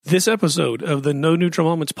This episode of the No Neutral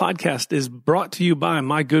Moments podcast is brought to you by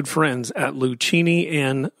my good friends at Lucchini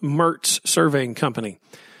and Mertz Surveying Company.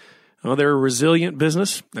 Well, they're a resilient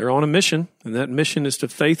business. They're on a mission, and that mission is to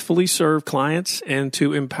faithfully serve clients and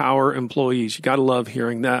to empower employees. You got to love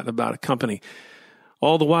hearing that about a company.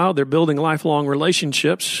 All the while, they're building lifelong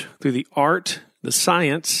relationships through the art, the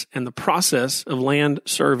science, and the process of land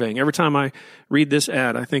surveying. Every time I read this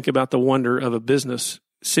ad, I think about the wonder of a business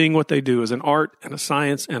seeing what they do as an art and a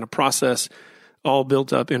science and a process all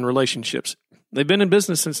built up in relationships. They've been in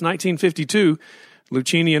business since 1952.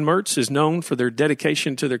 Lucchini and Mertz is known for their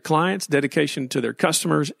dedication to their clients, dedication to their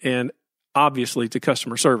customers, and obviously to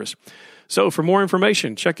customer service. So for more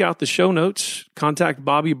information, check out the show notes, contact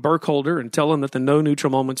Bobby Burkholder and tell him that the No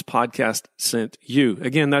Neutral Moments podcast sent you.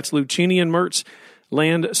 Again, that's Lucchini and Mertz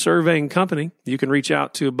Land Surveying Company. You can reach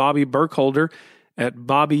out to Bobby Burkholder at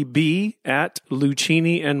Bobby B at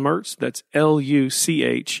Lucchini and Mertz. That's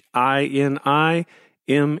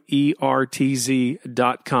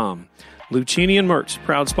LuchiniNIMERTZ.com. Lucchini and Mertz,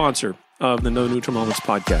 proud sponsor of the No Neutral Moments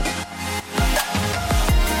podcast.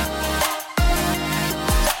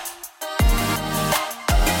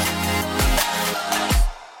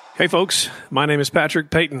 Hey folks, my name is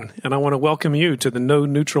Patrick Payton, and I want to welcome you to the No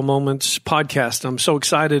Neutral Moments podcast. I'm so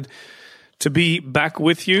excited to be back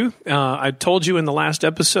with you. I told you in the last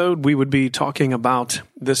episode we would be talking about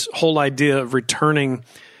this whole idea of returning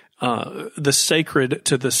the sacred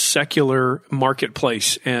to the secular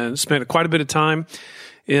marketplace, and spent quite a bit of time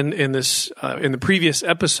in the previous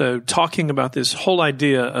episode talking about this whole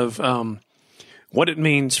idea of what it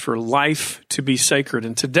means for life to be sacred.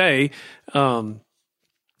 And today, in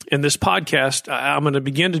this podcast, I'm going to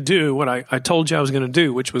begin to do what I told you I was going to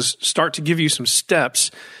do, which was start to give you some steps,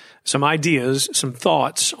 some ideas, some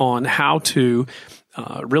thoughts on how to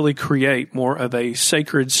really create more of a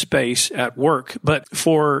sacred space at work. But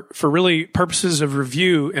for really purposes of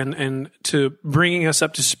review and to bringing us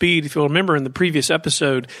up to speed, if you'll remember in the previous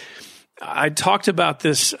episode, I talked about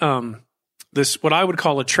this what I would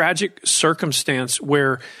call a tragic circumstance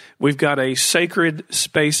where we've got a sacred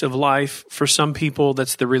space of life for some people.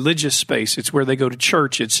 That's the religious space. It's where they go to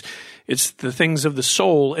church. It's the things of the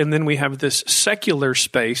soul. And then we have this secular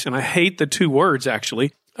space, and I hate the two words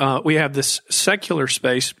actually. We have this secular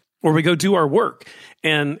space where we go do our work.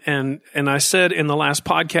 And I said in the last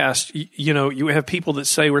podcast, you have people that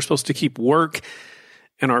say we're supposed to keep work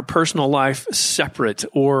and our personal life separate,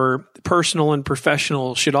 or personal and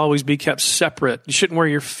professional should always be kept separate. You shouldn't wear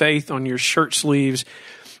your faith on your shirt sleeves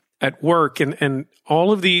at work. And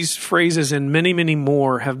all of these phrases and many, many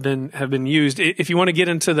more have been used. If you want to get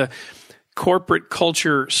into the corporate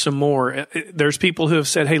culture some more, there's people who have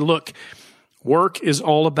said, hey, look, work is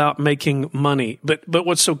all about making money. But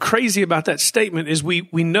what's so crazy about that statement is we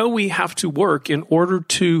know we have to work in order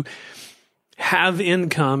to have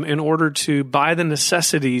income, in order to buy the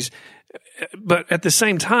necessities. But at the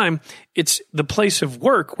same time, it's the place of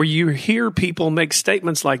work where you hear people make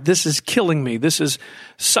statements like, this is killing me, this is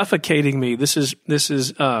suffocating me, this is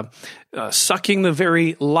sucking the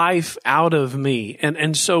very life out of me.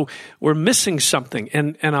 And so we're missing something.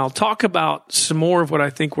 And I'll talk about some more of what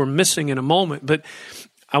I think we're missing in a moment. But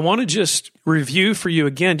I want to just review for you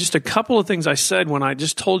again just a couple of things I said when I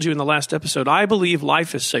just told you in the last episode. I believe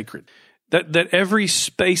life is sacred. That every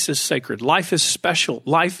space is sacred. Life is special.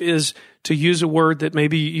 Life is, to use a word that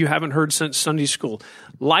maybe you haven't heard since Sunday school,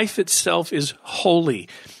 life itself is holy.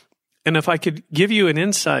 And if I could give you an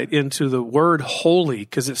insight into the word holy,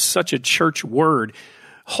 because it's such a church word,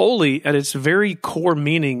 holy at its very core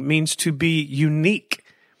meaning means to be unique.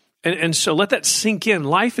 And so let that sink in.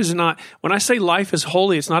 Life is not, when I say life is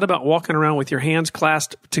holy, it's not about walking around with your hands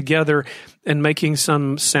clasped together and making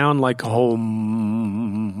some sound like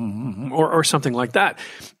home or something like that.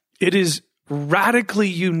 It is radically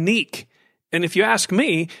unique. And if you ask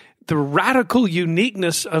me, the radical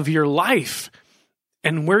uniqueness of your life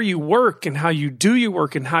and where you work and how you do your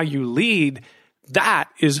work and how you lead, that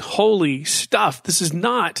is holy stuff. This is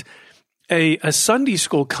not a Sunday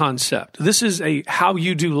school concept. This is a how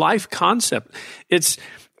you do life concept. It's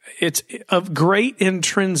of great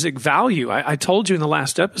intrinsic value. I told you in the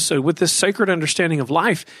last episode, with this sacred understanding of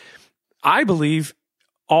life, I believe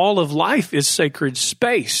all of life is sacred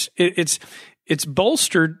space. It's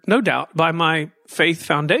bolstered, no doubt, by my faith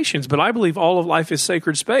foundations, but I believe all of life is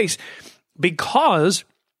sacred space because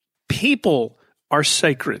people are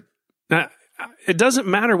sacred. Now, it doesn't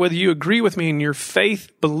matter whether you agree with me in your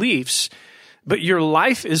faith beliefs, but your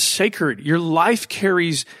life is sacred. Your life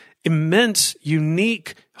carries immense,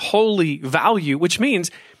 unique, holy value, which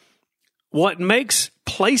means what makes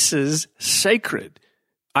places sacred,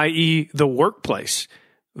 i.e. the workplace,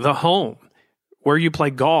 the home, where you play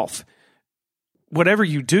golf, whatever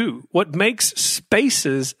you do, what makes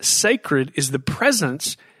spaces sacred is the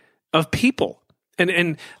presence of people.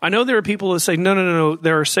 And I know there are people that say, no,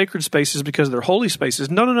 there are sacred spaces because they're holy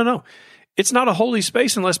spaces. No. It's not a holy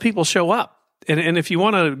space unless people show up. And if you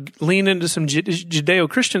want to lean into some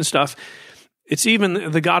Judeo-Christian stuff, it's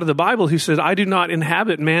even the God of the Bible who said, I do not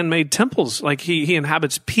inhabit man-made temples. Like he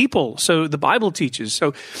inhabits people. So the Bible teaches.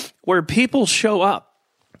 So where people show up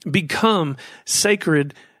become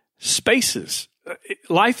sacred spaces.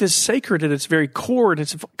 Life is sacred at its very core, at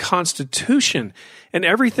its constitution, and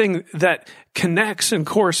everything that connects and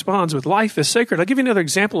corresponds with life is sacred. I'll give you another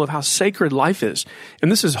example of how sacred life is.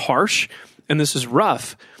 And this is harsh and this is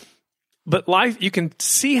rough, but life, you can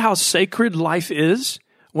see how sacred life is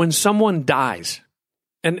when someone dies.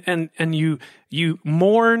 And you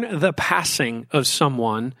mourn the passing of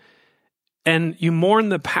someone, and you mourn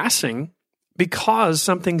the passing because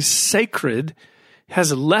something sacred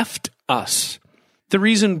has left us. The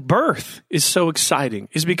reason birth is so exciting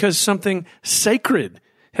is because something sacred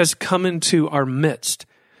has come into our midst.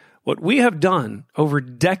 What we have done over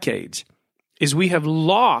decades is we have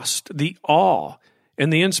lost the awe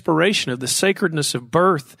and the inspiration of the sacredness of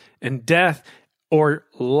birth and death or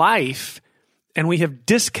life, and we have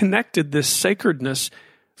disconnected this sacredness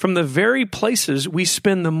from the very places we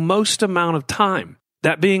spend the most amount of time,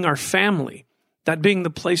 that being our family, that being the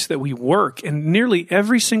place that we work. And nearly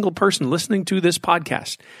every single person listening to this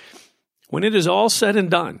podcast, when it is all said and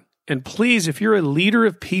done, and please, if you're a leader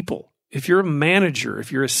of people, if you're a manager,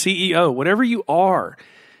 if you're a CEO, whatever you are,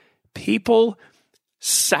 people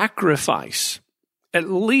sacrifice at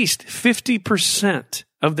least 50%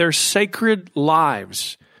 of their sacred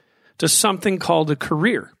lives to something called a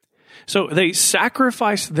career. So they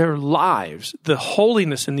sacrifice their lives, the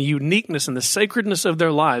holiness and the uniqueness and the sacredness of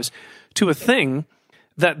their lives, to a thing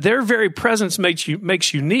that their very presence makes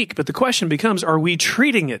unique. But the question becomes, are we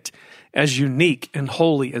treating it as unique and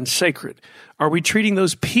holy and sacred? Are we treating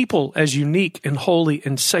those people as unique and holy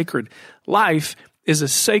and sacred? Life is a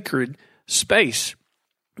sacred space.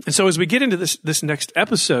 And so as we get into this next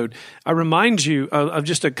episode, I remind you of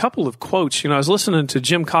just a couple of quotes. I was listening to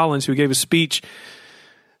Jim Collins, who gave a speech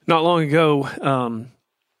not long ago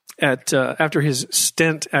after his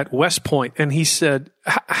stint at West Point, and he said,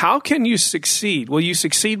 how can you succeed? Well, you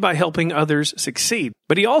succeed by helping others succeed.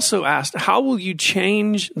 But he also asked, how will you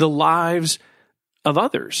change the lives of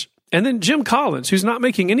others? And then Jim Collins, who's not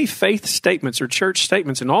making any faith statements or church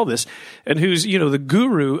statements in all this, and who's, the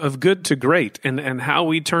guru of good to great, and how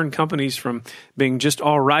we turn companies from being just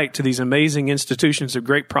all right to these amazing institutions of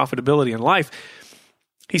great profitability in life.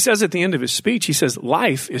 He says at the end of his speech, he says,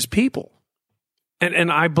 life is people.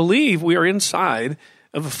 And I believe we are inside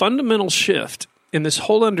of a fundamental shift in this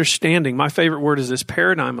whole understanding. My favorite word is this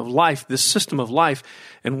paradigm of life, this system of life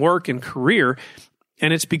and work and career.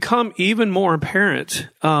 And it's become even more apparent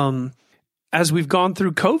as we've gone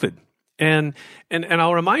through COVID. And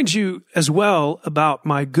I'll remind you as well about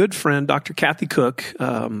my good friend, Dr. Kathy Cook,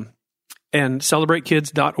 and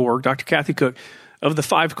celebratekids.org, Dr. Kathy Cook, of the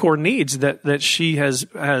 5 core needs that she has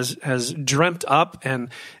dreamt up and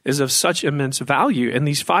is of such immense value. And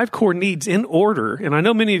these 5 core needs in order, and I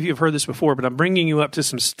know many of you have heard this before, but I'm bringing you up to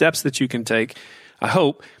some steps that you can take, I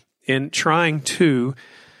hope, in trying to.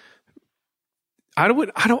 I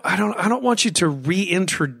don't want you to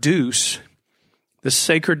reintroduce the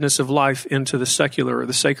sacredness of life into the secular or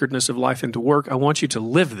the sacredness of life into work. I want you to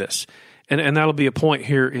live this. And that'll be a point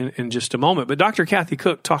here in just a moment. But Dr. Kathy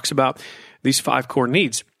Cook talks about these 5 core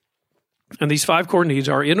needs. And these 5 core needs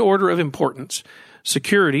are in order of importance: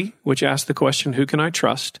 security, which asks the question, who can I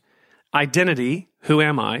trust? Identity, who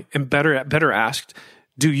am I? And better asked,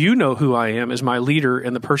 do you know who I am as my leader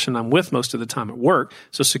and the person I'm with most of the time at work?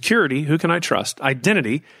 So security, who can I trust?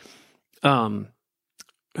 Identity, do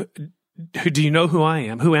you know who I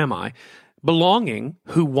am? Who am I? Belonging,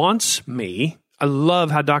 who wants me? I love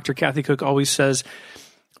how Dr. Kathy Cook always says,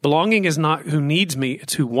 belonging is not who needs me,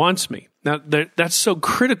 it's who wants me. Now, that's so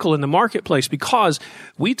critical in the marketplace because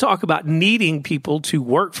we talk about needing people to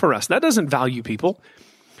work for us. That doesn't value people.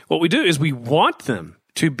 What we do is we want them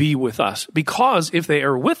to be with us, because if they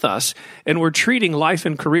are with us and we're treating life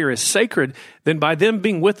and career as sacred, then by them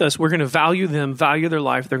being with us, we're going to value them, value their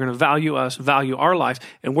life. They're going to value us, value our life,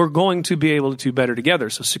 and we're going to be able to do better together.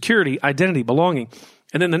 So security, identity, belonging.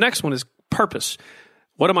 And then the next one is purpose.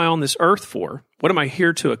 What am I on this earth for? What am I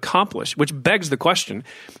here to accomplish? Which begs the question,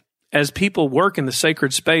 as people work in the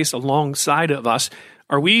sacred space alongside of us,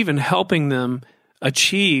 are we even helping them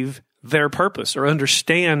achieve their purpose or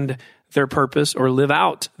understand their purpose or live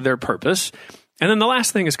out their purpose? And then the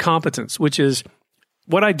last thing is competence, which is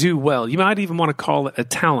what I do well. You might even want to call it a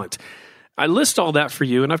talent. I list all that for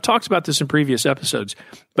you, and I've talked about this in previous episodes,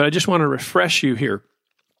 but I just want to refresh you here.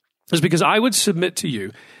 Is because I would submit to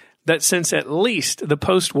you that since at least the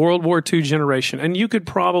post-World War II generation, and you could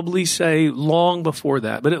probably say long before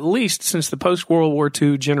that, but at least since the post-World War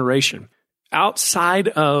II generation, outside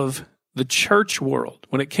of the church world,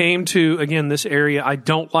 when it came to, again, this area I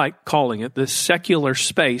don't like calling it, the secular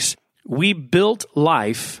space, we built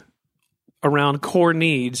life around core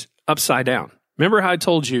needs upside down. Remember how I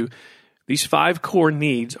told you these 5 core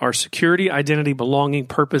needs are security, identity, belonging,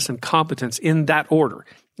 purpose, and competence in that order.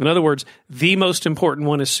 In other words, the most important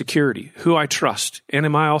one is security, who I trust, and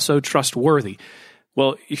am I also trustworthy?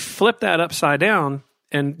 Well, you flip that upside down,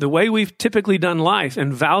 and the way we've typically done life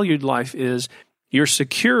and valued life is your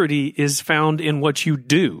security is found in what you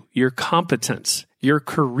do, your competence, your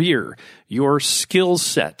career, your skill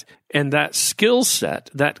set. And that skill set,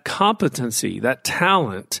 that competency, that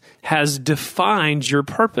talent has defined your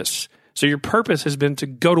purpose. So your purpose has been to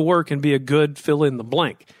go to work and be a good fill in the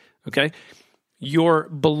blank, okay? Your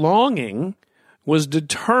belonging was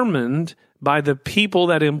determined by the people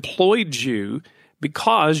that employed you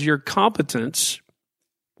because your competence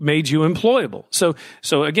made you employable.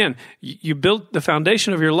 So again, you built the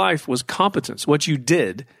foundation of your life was competence, what you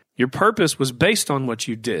did. Your purpose was based on what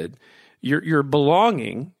you did. Your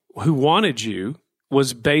belonging, who wanted you,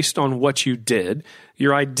 was based on what you did.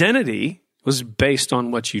 Your identity was based on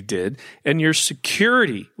what you did, and your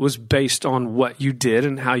security was based on what you did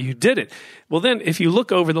and how you did it. Well, then, if you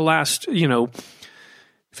look over the last,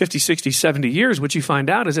 50, 60, 70 years, what you find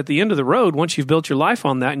out is at the end of the road, once you've built your life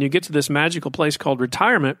on that and you get to this magical place called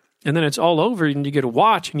retirement, and then it's all over and you get a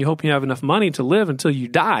watch and you hope you have enough money to live until you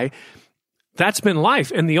die, that's been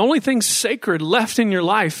life. And the only thing sacred left in your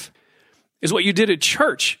life is what you did at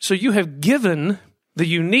church. So you have given the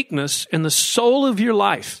uniqueness and the soul of your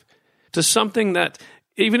life to something that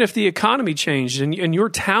even if the economy changed and your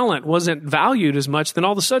talent wasn't valued as much, then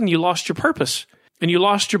all of a sudden you lost your purpose and you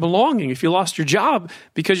lost your belonging. If you lost your job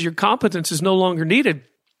because your competence is no longer needed,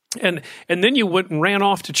 and then you went and ran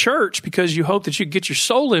off to church because you hoped that you'd get your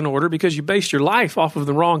soul in order because you based your life off of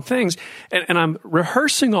the wrong things. And I'm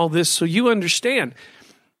rehearsing all this so you understand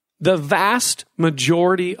the vast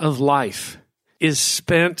majority of life is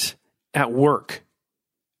spent at work.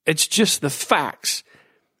 It's just the facts.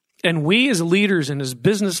 And we as leaders and as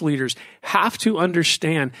business leaders have to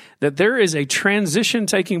understand that there is a transition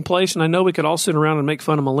taking place. And I know we could all sit around and make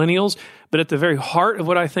fun of millennials, but at the very heart of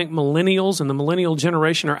what I think millennials and the millennial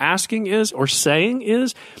generation are asking is, or saying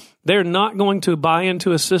is, they're not going to buy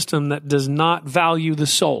into a system that does not value the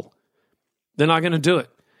soul. They're not going to do it.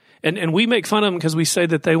 And we make fun of them because we say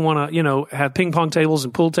that they want to, have ping pong tables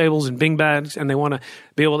and pool tables and bing bags, and they want to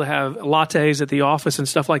be able to have lattes at the office and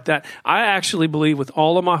stuff like that. I actually believe with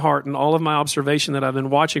all of my heart and all of my observation that I've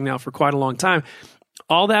been watching now for quite a long time,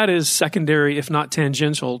 all that is secondary, if not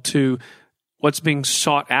tangential, to what's being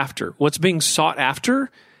sought after. What's being sought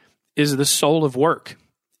after is the soul of work.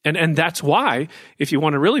 And that's why, if you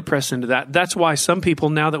want to really press into that, that's why some people,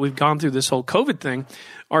 now that we've gone through this whole COVID thing,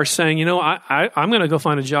 are saying, I'm going to go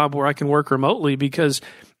find a job where I can work remotely because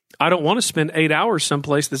I don't want to spend 8 hours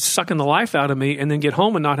someplace that's sucking the life out of me and then get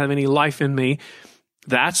home and not have any life in me.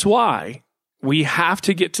 That's why we have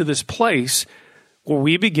to get to this place where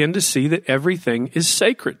we begin to see that everything is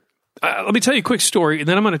sacred. Let me tell you a quick story, and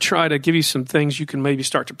then I'm going to try to give you some things you can maybe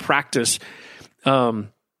start to practice in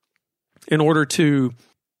order to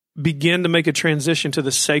begin to make a transition to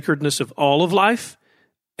the sacredness of all of life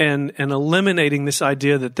and eliminating this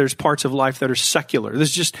idea that there's parts of life that are secular.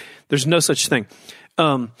 There's no such thing.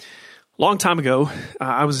 Long time ago,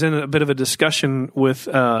 I was in a bit of a discussion with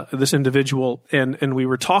this individual, and we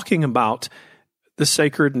were talking about the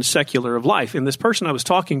sacred and secular of life. And this person I was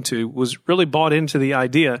talking to was really bought into the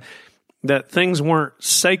idea that things weren't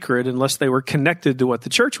sacred unless they were connected to what the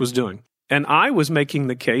church was doing. And I was making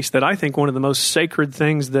the case that I think one of the most sacred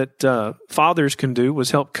things that fathers can do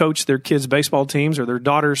was help coach their kids' baseball teams or their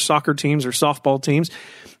daughters' soccer teams or softball teams,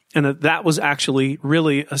 and that was actually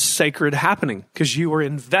really a sacred happening because you were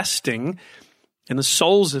investing in the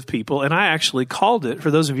souls of people. And I actually called it, for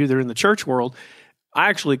those of you that are in the church world, I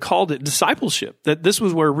actually called it discipleship, that this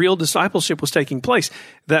was where real discipleship was taking place,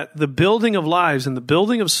 that the building of lives and the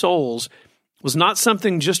building of souls was not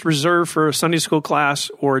something just reserved for a Sunday school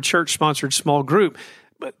class or a church-sponsored small group,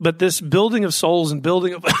 but this building of souls and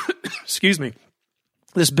building of,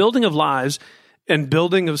 this building of lives and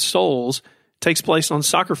building of souls takes place on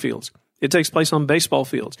soccer fields. It takes place on baseball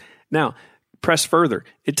fields. Now, press further.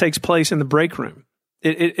 It takes place in the break room.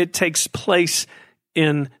 It takes place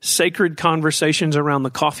in sacred conversations around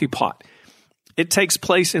the coffee pot. It takes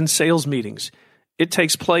place in sales meetings. It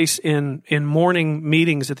takes place in morning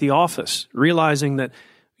meetings at the office, realizing that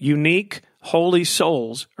unique, holy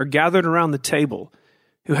souls are gathered around the table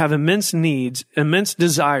who have immense needs, immense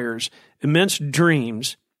desires, immense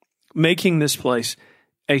dreams, making this place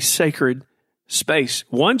a sacred space.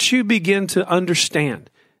 Once you begin to understand,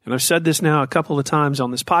 and I've said this now a couple of times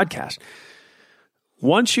on this podcast,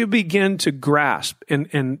 once you begin to grasp,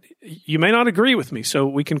 and you may not agree with me, so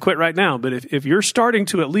we can quit right now, but if you're starting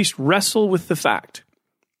to at least wrestle with the fact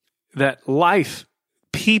that life,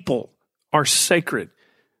 people are sacred,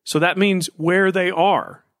 so that means where they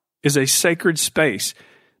are is a sacred space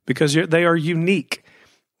because they are unique,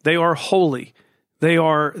 they are holy, they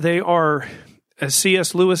are, as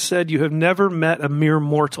C.S. Lewis said, you have never met a mere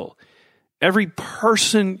mortal. Every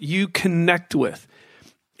person you connect with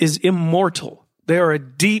is immortal. They are a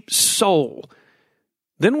deep soul.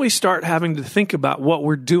 Then we start having to think about what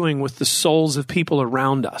we're doing with the souls of people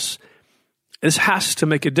around us. This has to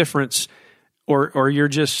make a difference, or you're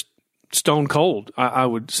just stone cold, I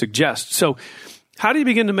would suggest. So how do you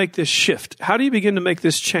begin to make this shift? How do you begin to make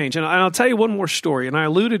this change? And I'll tell you one more story, and I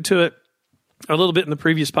alluded to it a little bit in the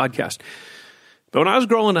previous podcast. But when I was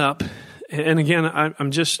growing up, and again,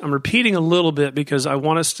 I'm repeating a little bit because I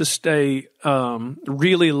want us to stay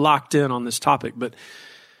really locked in on this topic. But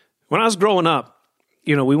when I was growing up,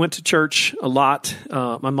 we went to church a lot,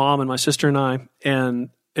 my mom and my sister and I, and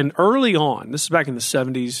early on, this is back in the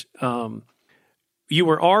 70s, you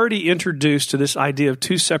were already introduced to this idea of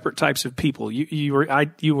two separate types of people. You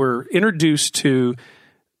were introduced to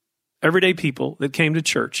everyday people that came to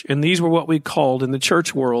church, and these were what we called in the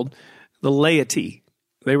church world the laity.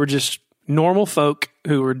 They were just normal folk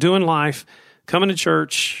who were doing life, coming to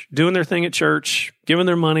church, doing their thing at church, giving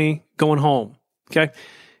their money, going home. Okay,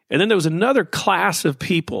 and then there was another class of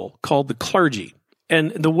people called the clergy,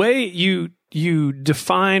 and the way you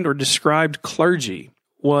defined or described clergy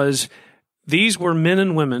was these were men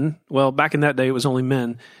and women, well, back in that day it was only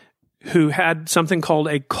men, who had something called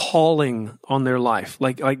a calling on their life.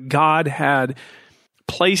 Like God had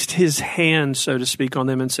placed his hand, so to speak, on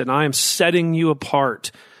them and said, I am setting you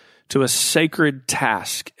apart to a sacred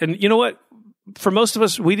task. And you know what? For most of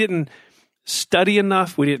us, we didn't study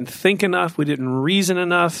enough, we didn't think enough, we didn't reason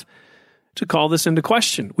enough to call this into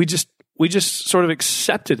question. We just sort of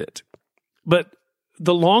accepted it. But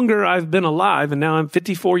the longer I've been alive, and now I'm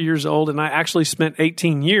 54 years old, and I actually spent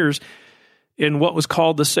 18 years in what was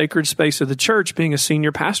called the sacred space of the church, being a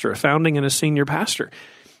senior pastor, a founding and a senior pastor.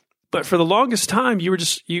 But for the longest time, you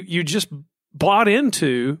just bought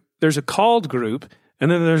into, there's a called group, and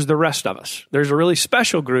then there's the rest of us. There's a really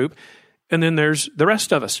special group, and then there's the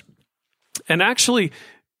rest of us. And actually,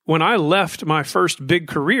 when I left my first big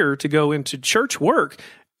career to go into church work,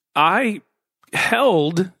 I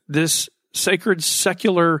held this sacred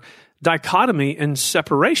secular dichotomy and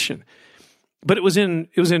separation. But it was in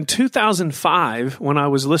 2005 when I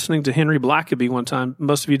was listening to Henry Blackaby one time.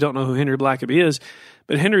 Most of you don't know who Henry Blackaby is,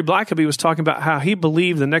 but Henry Blackaby was talking about how he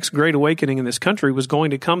believed the next great awakening in this country was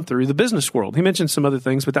going to come through the business world. He mentioned some other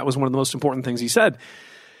things, but that was one of the most important things he said.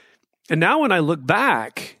 And now when I look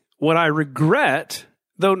back, what I regret,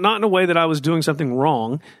 though not in a way that I was doing something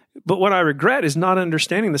wrong, but what I regret is not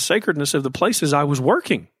understanding the sacredness of the places I was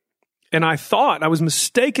working. And I was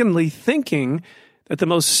mistakenly thinking that the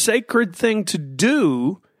most sacred thing to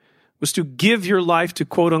do was to give your life to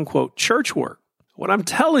quote unquote church work. What I'm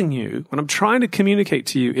telling you, what I'm trying to communicate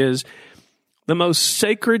to you is the most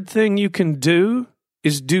sacred thing you can do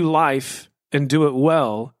is do life and do it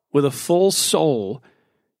well with a full soul,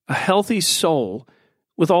 a healthy soul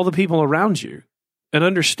with all the people around you, and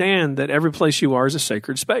understand that every place you are is a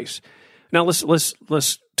sacred space. Now let's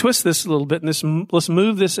twist this a little bit, and let's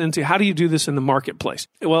move this into how do you do this in the marketplace?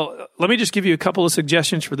 Well, let me just give you a couple of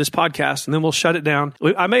suggestions for this podcast, and then we'll shut it down.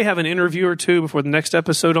 I may have an interview or two before the next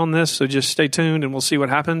episode on this, so just stay tuned, and we'll see what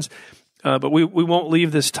happens. But we won't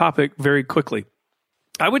leave this topic very quickly.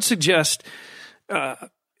 I would suggest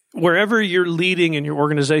wherever you're leading in your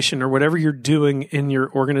organization or whatever you're doing in your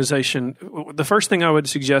organization, the first thing I would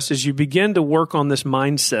suggest is you begin to work on this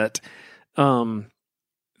mindset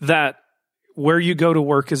that where you go to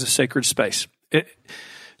work is a sacred space.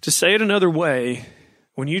 To say it another way,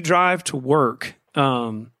 when you drive to work,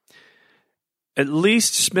 at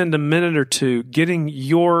least spend a minute or two getting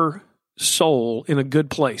your soul in a good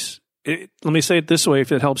place. Let me say it this way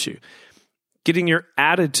if it helps you. Getting your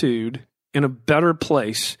attitude in a better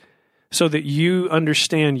place so that you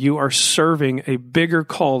understand you are serving a bigger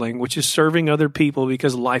calling, which is serving other people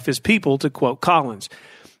because life is people, to quote Collins.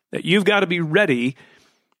 That you've got to be ready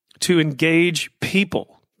to engage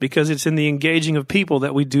people because it's in the engaging of people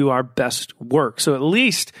that we do our best work. So at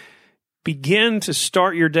least begin to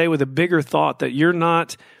start your day with a bigger thought that you're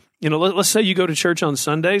not, let's say you go to church on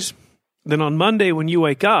Sundays, then on Monday when you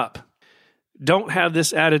wake up, don't have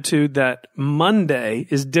this attitude that Monday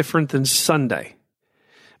is different than Sunday,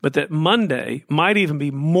 but that Monday might even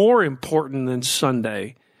be more important than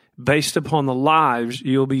Sunday based upon the lives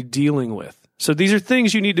you'll be dealing with. So these are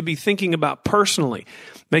things you need to be thinking about personally,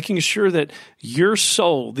 making sure that your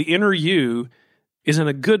soul, the inner you, is in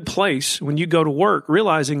a good place when you go to work,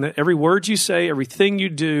 realizing that every word you say, everything you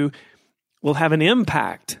do will have an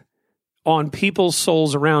impact on people's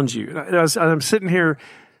souls around you. As I'm sitting here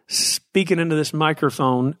speaking into this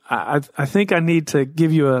microphone, I think I need to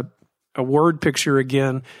give you a word picture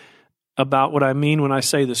again about what I mean when I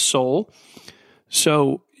say the soul.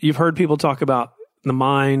 So you've heard people talk about the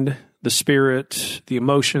mind, the spirit, the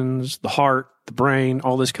emotions, the heart, the brain,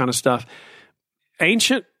 all this kind of stuff.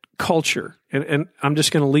 Ancient culture, and I'm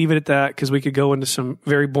just going to leave it at that because we could go into some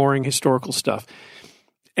very boring historical stuff.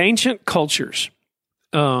 Ancient cultures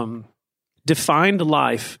defined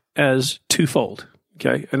life as twofold,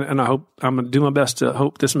 okay? And I hope I'm going to do my best to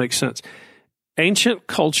hope this makes sense. Ancient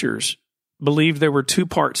cultures believed there were two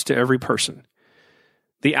parts to every person.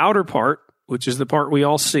 The outer part, which is the part we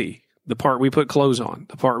all see, the part we put clothes on,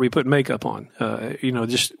 the part we put makeup on,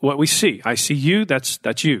 just what we see. I see you, that's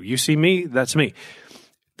you. You see me, that's me.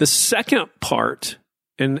 The second part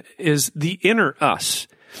is the inner us,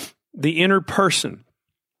 the inner person.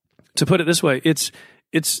 To put it this way, it's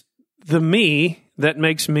the me that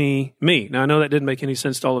makes me me. Now, I know that didn't make any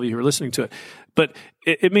sense to all of you who are listening to it, but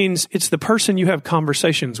it means it's the person you have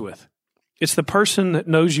conversations with. It's the person that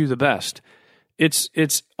knows you the best.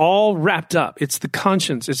 It's all wrapped up. It's the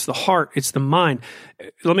conscience. It's the heart. It's the mind.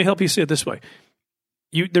 Let me help you see it this way.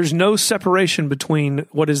 There's no separation between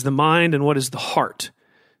what is the mind and what is the heart.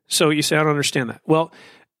 So you say, I don't understand that. Well,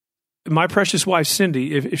 my precious wife,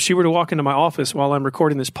 Cindy, if she were to walk into my office while I'm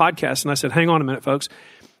recording this podcast, and I said, hang on a minute, folks,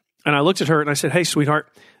 and I looked at her and I said, hey, sweetheart,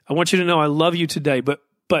 I want you to know I love you today, but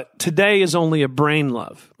today is only a brain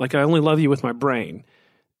love. Like I only love you with my brain.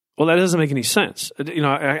 Well, that doesn't make any sense.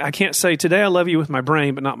 I can't say today I love you with my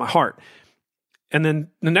brain, but not my heart. And then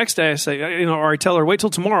the next day I say, or I tell her, wait till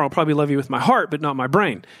tomorrow, I'll probably love you with my heart, but not my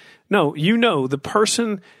brain. No, the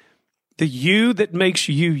person, the you that makes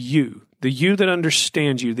you you, the you that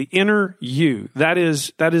understands you, the inner you, that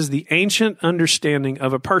is the ancient understanding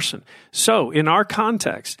of a person. So in our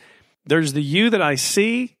context, there's the you that I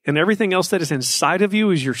see, and everything else that is inside of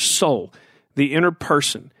you is your soul, the inner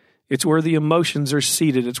person. It's where the emotions are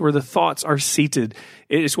seated. It's where the thoughts are seated.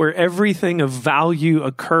 It's where everything of value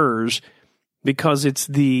occurs because it's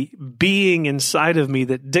the being inside of me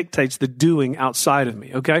that dictates the doing outside of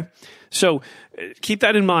me, okay? So keep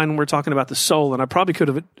that in mind when we're talking about the soul, and I probably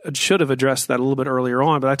should have addressed that a little bit earlier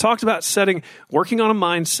on, but I talked about working on a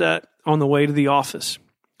mindset on the way to the office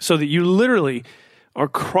so that you literally are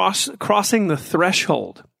crossing the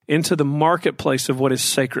threshold into the marketplace of what is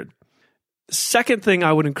sacred. Second thing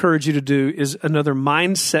I would encourage you to do is another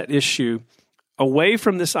mindset issue away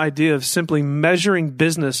from this idea of simply measuring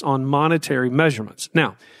business on monetary measurements.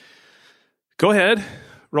 Now, go ahead,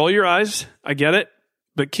 roll your eyes. I get it,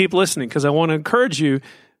 but keep listening because I want to encourage you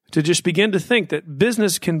to just begin to think that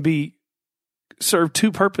business can serve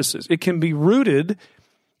two purposes. It can be rooted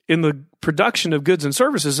in the production of goods and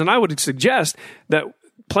services, and I would suggest that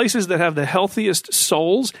places that have the healthiest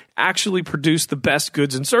souls actually produce the best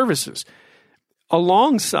goods and services,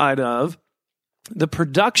 alongside of the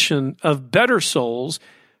production of better souls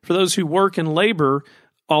for those who work and labor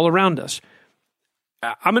all around us.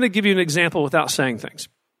 I'm going to give you an example without saying things.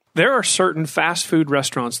 There are certain fast food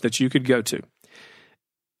restaurants that you could go to,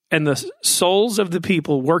 and the souls of the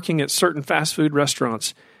people working at certain fast food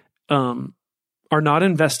restaurants are not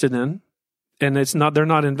invested in, and they're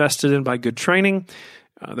not invested in by good training.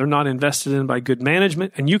 They're not invested in by good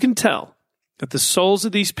management, and you can tell that the souls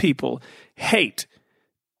of these people hate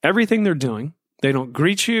everything they're doing. They don't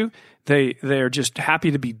greet you. They're just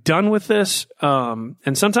happy to be done with this. And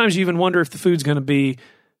sometimes you even wonder if the food's going to be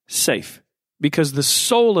safe because the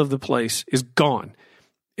soul of the place is gone.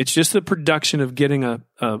 It's just the production of getting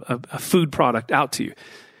a food product out to you.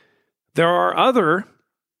 There are other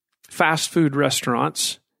fast food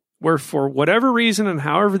restaurants where for whatever reason and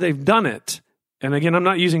however they've done it, and again, I'm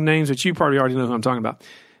not using names that you probably already know who I'm talking about.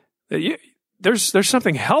 There's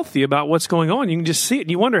something healthy about what's going on. You can just see it.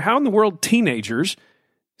 And you wonder how in the world teenagers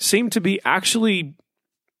seem to be actually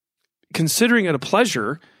considering it a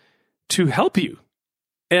pleasure to help you.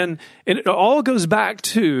 And it all goes back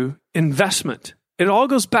to investment. It all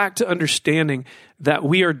goes back to understanding that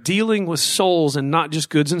we are dealing with souls and not just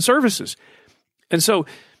goods and services. And so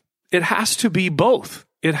it has to be both.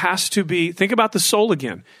 It has to be, think about the soul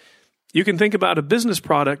again. You can think about a business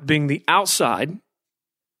product being the outside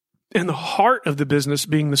and the heart of the business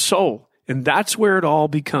being the soul. And that's where it all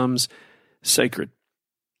becomes sacred.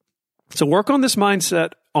 So work on this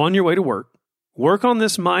mindset on your way to work. Work on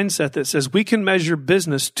this mindset that says we can measure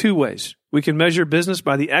business two ways. We can measure business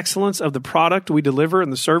by the excellence of the product we deliver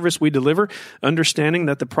and the service we deliver, understanding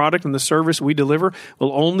that the product and the service we deliver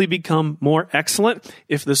will only become more excellent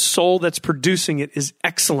if the soul that's producing it is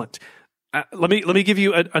excellent. Let me give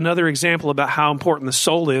you another example about how important the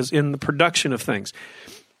soul is in the production of things.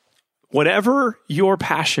 Whatever your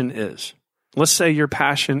passion is, let's say your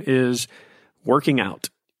passion is working out.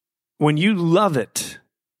 When you love it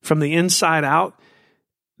from the inside out,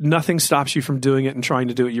 nothing stops you from doing it and trying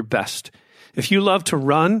to do it your best. If you love to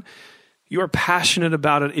run, you are passionate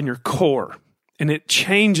about it in your core, and it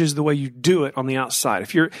changes the way you do it on the outside.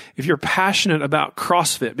 If you're passionate about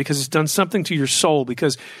CrossFit because it's done something to your soul,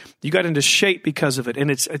 because you got into shape because of it, and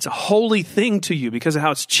it's a holy thing to you because of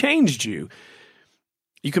how it's changed you,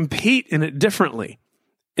 you compete in it differently.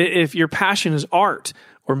 If your passion is art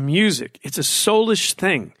or music, it's a soulish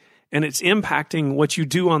thing, and it's impacting what you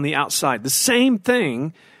do on the outside. The same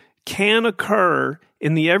thing can occur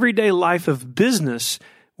in the everyday life of business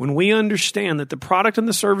when we understand that the product and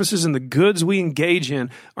the services and the goods we engage in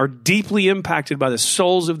are deeply impacted by the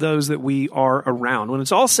souls of those that we are around. When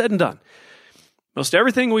it's all said and done, most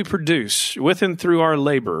everything we produce with and through our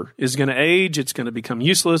labor is going to age, it's going to become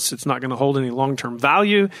useless, it's not going to hold any long-term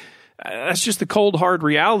value. That's just the cold, hard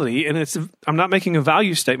reality, and I'm not making a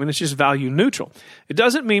value statement, it's just value neutral. It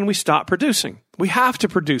doesn't mean we stop producing. We have to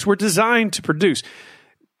produce. We're designed to produce.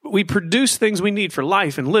 We produce things we need for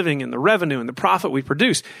life and living and the revenue and the profit we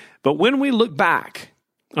produce. But when we look back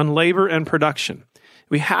on labor and production,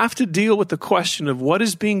 we have to deal with the question of what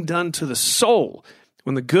is being done to the soul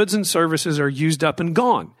when the goods and services are used up and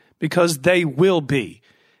gone, because they will be.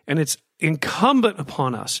 And it's incumbent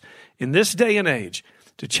upon us in this day and age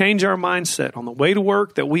to change our mindset on the way to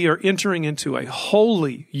work, that we are entering into a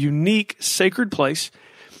holy, unique, sacred place,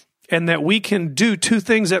 and that we can do two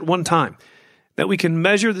things at one time. That we can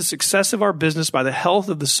measure the success of our business by the health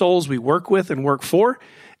of the souls we work with and work for,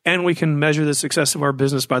 and we can measure the success of our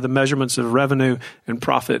business by the measurements of revenue and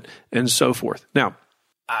profit and so forth. Now,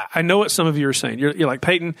 I know what some of you are saying. You're like,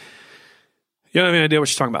 Peyton, you don't have any idea what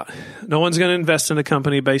you're talking about. No one's going to invest in a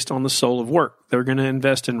company based on the soul of work. They're going to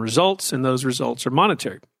invest in results, and those results are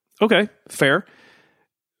monetary. Okay, fair.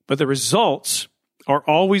 But the results are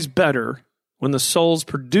always better when the souls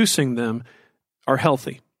producing them are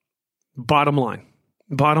healthy. Bottom line.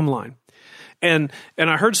 And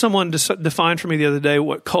I heard someone define for me the other day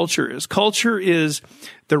what culture is. Culture is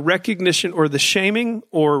the recognition or the shaming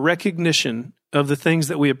or recognition of the things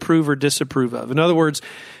that we approve or disapprove of. In other words,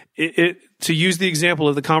 to use the example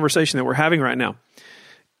of the conversation that we're having right now,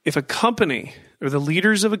 if a company or the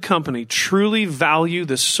leaders of a company truly value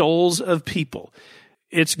the souls of people,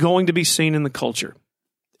 it's going to be seen in the culture.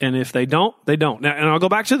 And if they don't, they don't. Now, and I'll go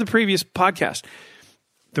back to the previous podcast.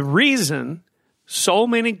 The reason so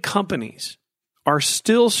many companies are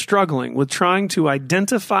still struggling with trying to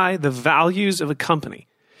identify the values of a company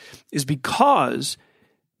is because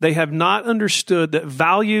they have not understood that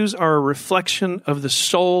values are a reflection of the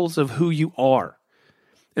souls of who you are.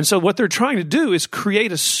 And so what they're trying to do is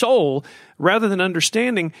create a soul rather than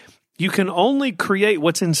understanding you can only create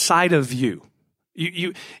what's inside of you.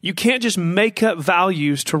 You can't just make up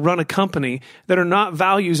values to run a company that are not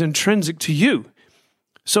values intrinsic to you.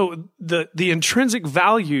 So the intrinsic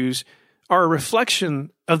values are a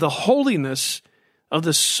reflection of the holiness of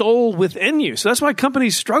the soul within you. So that's why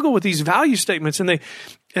companies struggle with these value statements, and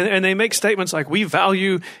they make statements like, we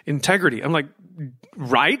value integrity. I'm like,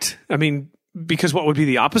 right? I mean, because what would be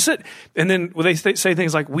the opposite? And then they say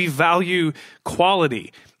things like, we value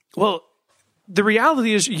quality. Well, the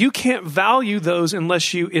reality is you can't value those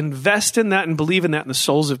unless you invest in that and believe in that in the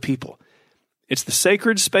souls of people. It's the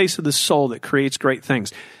sacred space of the soul that creates great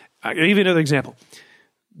things. I'll give you another example.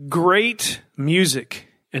 Great music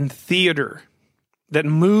and theater that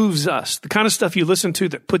moves us, the kind of stuff you listen to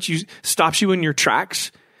that stops you in your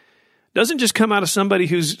tracks, doesn't just come out of somebody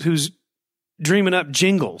who's dreaming up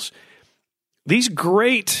jingles. These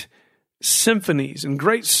great symphonies and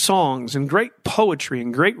great songs and great poetry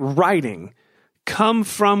and great writing come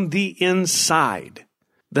from the inside.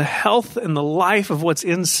 The health and the life of what's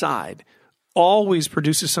inside always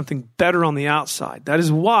produces something better on the outside. That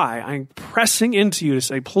is why I'm pressing into you to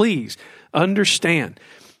say, please understand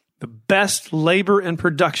The best labor and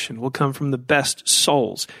production will come from the best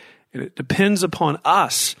souls. And it depends upon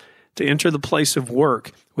us to enter the place of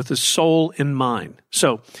work with the soul in mind.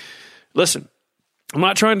 So, listen, I'm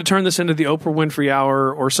not trying to turn this into the Oprah Winfrey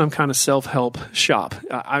Hour or some kind of self-help shop.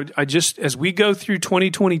 I just, as we go through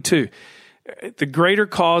 2022, the greater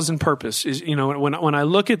cause and purpose is, when I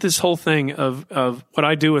look at this whole thing of what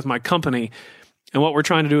I do with my company and what we're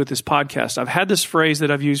trying to do with this podcast, I've had this phrase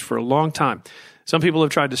that I've used for a long time. Some people have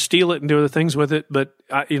tried to steal it and do other things with it, but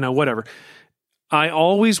whatever. I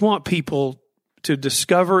always want people to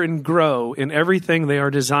discover and grow in everything they are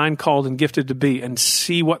designed, called, and gifted to be, and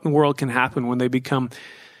see what in the world can happen when they become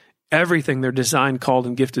everything they're designed, called,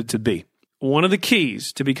 and gifted to be. One of the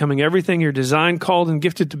keys to becoming everything you're designed, called, and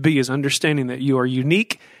gifted to be is understanding that you are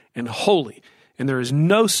unique and holy, and there is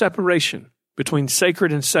no separation between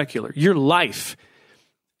sacred and secular. Your life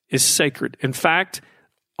is sacred. In fact,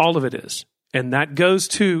 all of it is. And that goes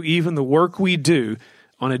to even the work we do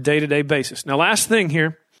on a day-to-day basis. Now, last thing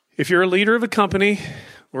here, if you're a leader of a company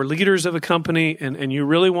or leaders of a company and you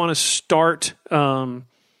really want to start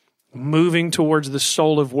moving towards the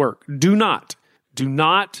soul of work, do not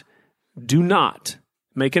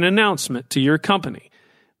make an announcement to your company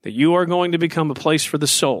that you are going to become a place for the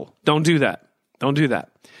soul. Don't do that. Don't do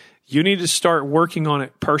that. You need to start working on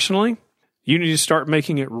it personally. You need to start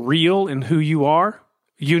making it real in who you are.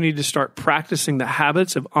 You need to start practicing the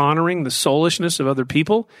habits of honoring the soulishness of other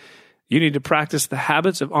people. You need to practice the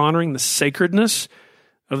habits of honoring the sacredness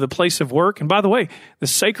of the place of work. And by the way, the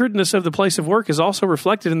sacredness of the place of work is also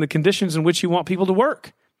reflected in the conditions in which you want people to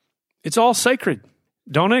work. It's all sacred.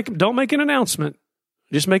 Don't make an announcement.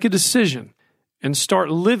 Just make a decision and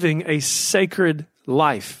start living a sacred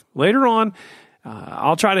life. Later on,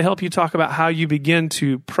 I'll try to help you talk about how you begin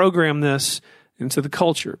to program this into the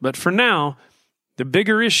culture. But for now, the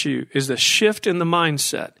bigger issue is the shift in the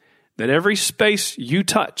mindset that every space you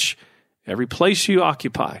touch, every place you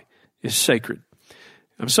occupy is sacred.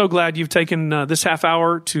 I'm so glad you've taken this half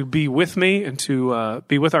hour to be with me and to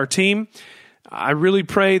be with our team. I really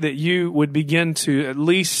pray that you would begin to at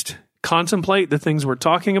least contemplate the things we're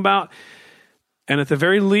talking about. And at the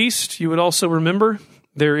very least, you would also remember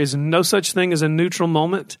there is no such thing as a neutral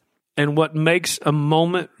moment. And what makes a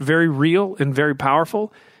moment very real and very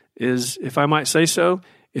powerful is, if I might say so,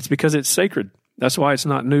 it's because it's sacred. That's why it's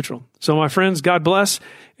not neutral. So my friends, God bless,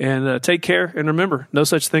 and take care. And remember, no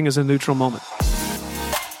such thing as a neutral moment.